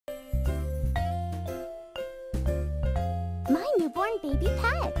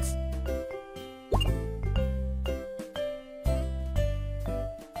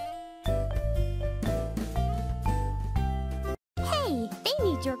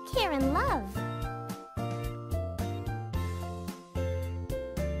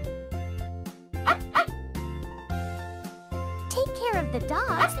the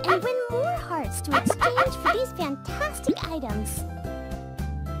dogs and win more hearts to exchange for these fantastic items.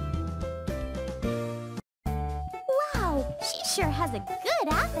 Wow, she sure has a good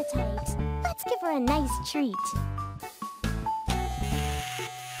appetite. Let's give her a nice treat.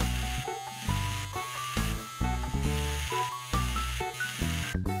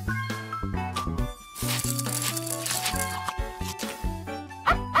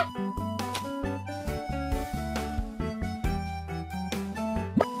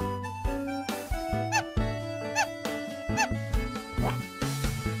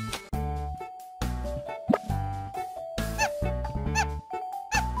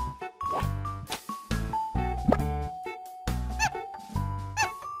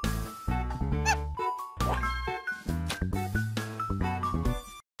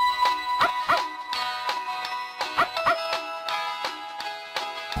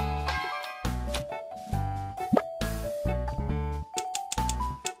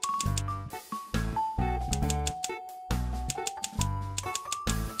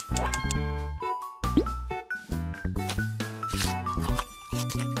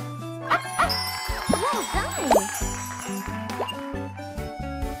 Well done!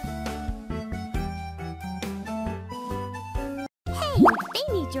 Hey, they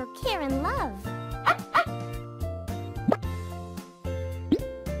need your care and love.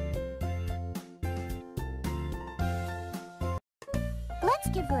 Let's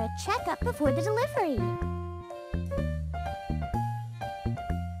give her a checkup before the delivery.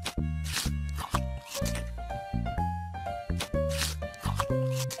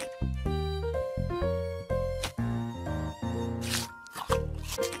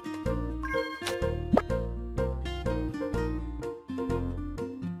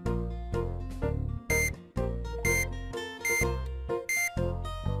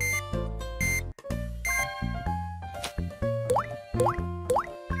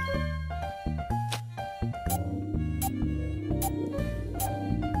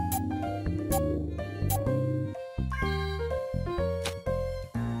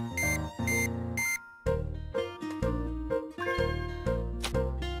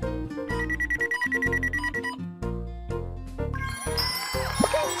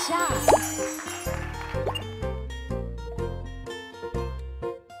 Good job!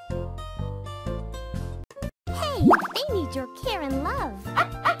 Hey, they need your care and love.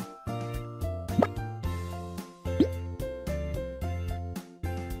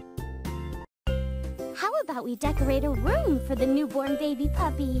 How about we decorate a room for the newborn baby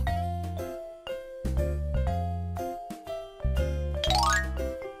puppy?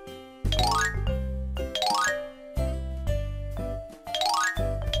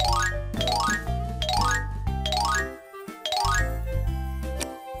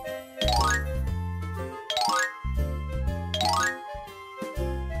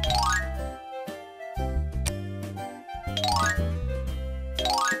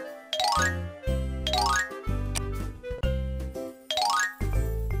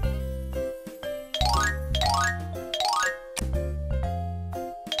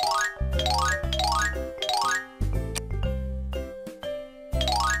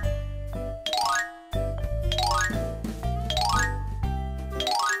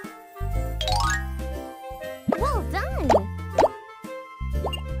 Well done!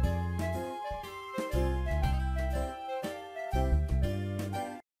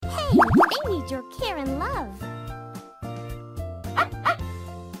 Hey, they need your care and love.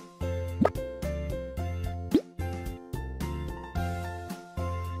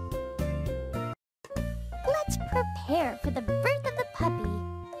 Let's prepare for the birth of the puppy.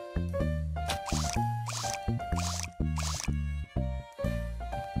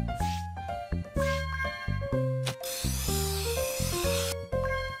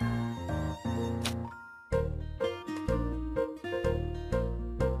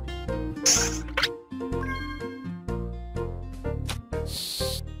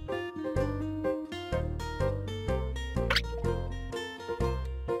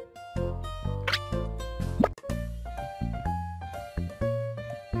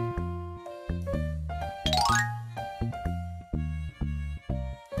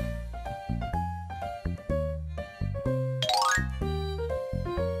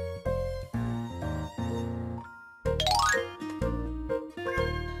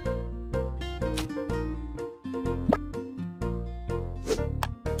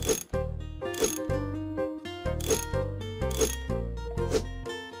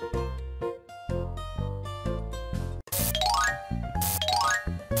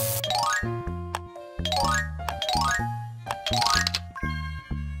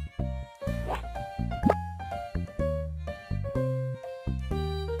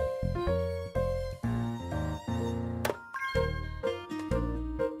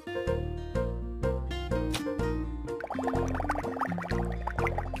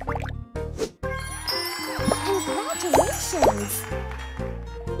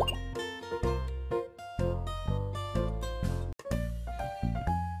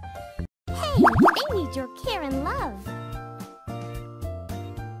 They need your care and love.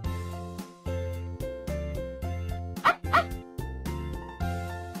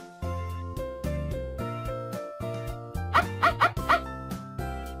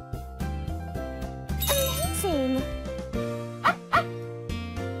 Amazing!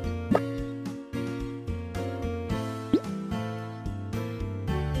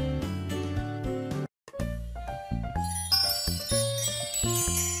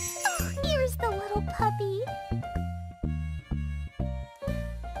 Oh, here's the little puppy.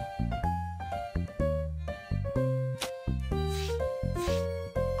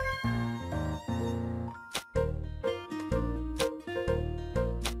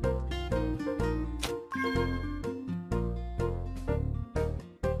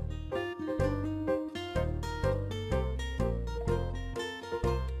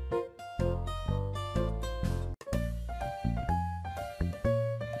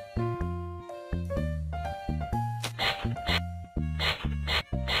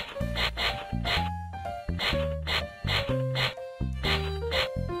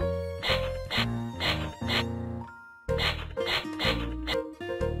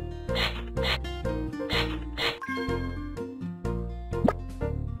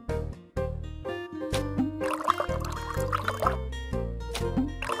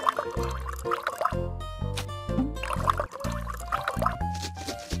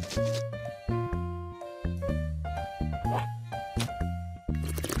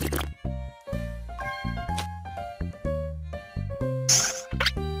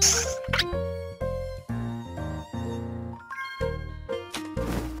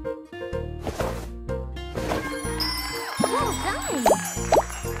 Well done!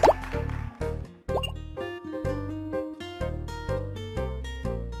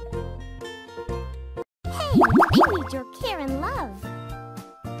 Hey, they need your care and love.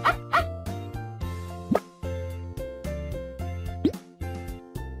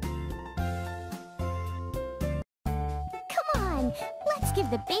 Come on, let's give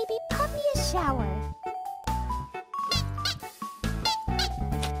the baby puppy a shower.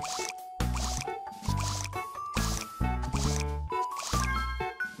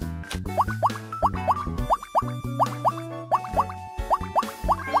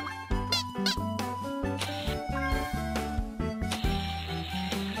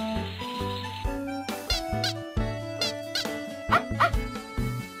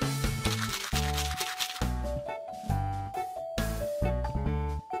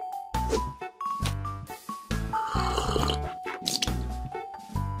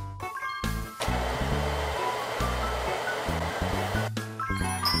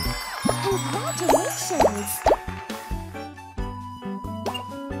 Congratulations!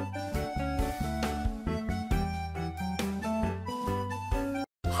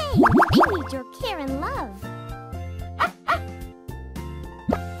 Hey, they need your care and love.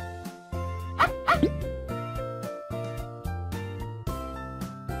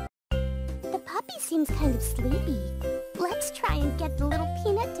 The puppy seems kind of sleepy. Let's try and get the little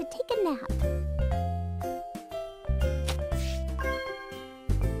peanut to take a nap.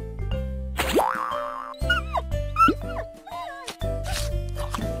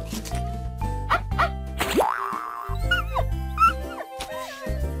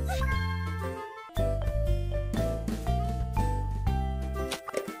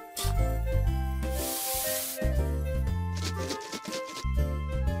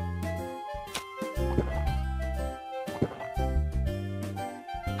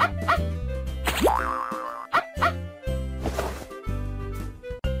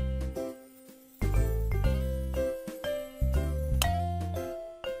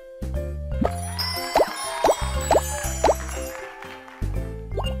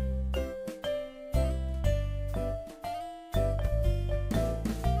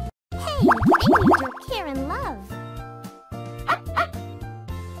 They need your care and love.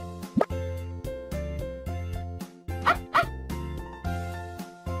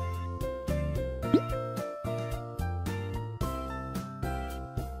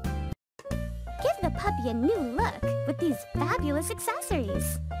 Give the puppy a new look with these fabulous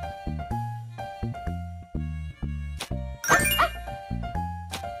accessories.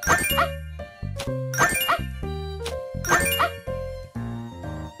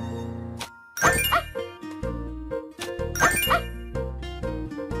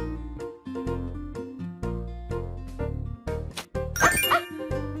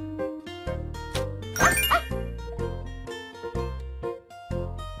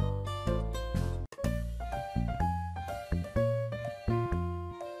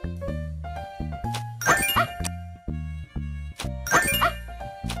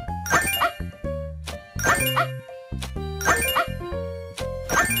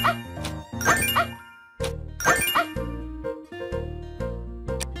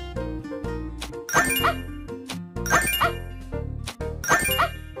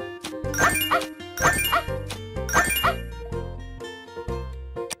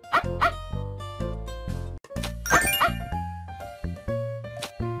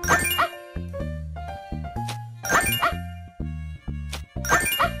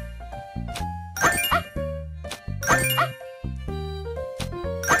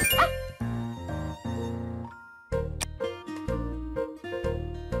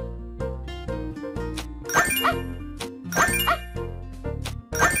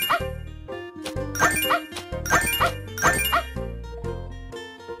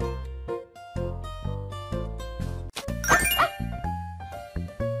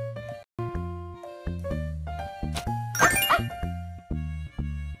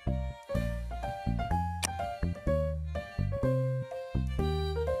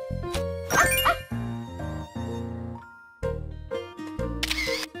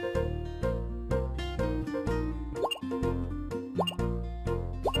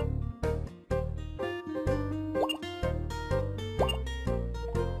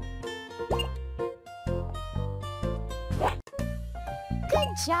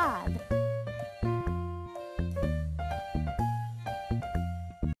 Good job.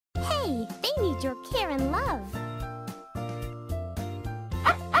 Hey, they need your care and love.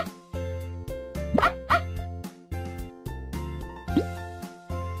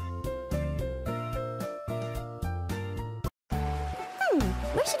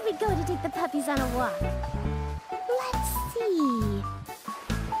 Where should we go to take the puppies on a walk?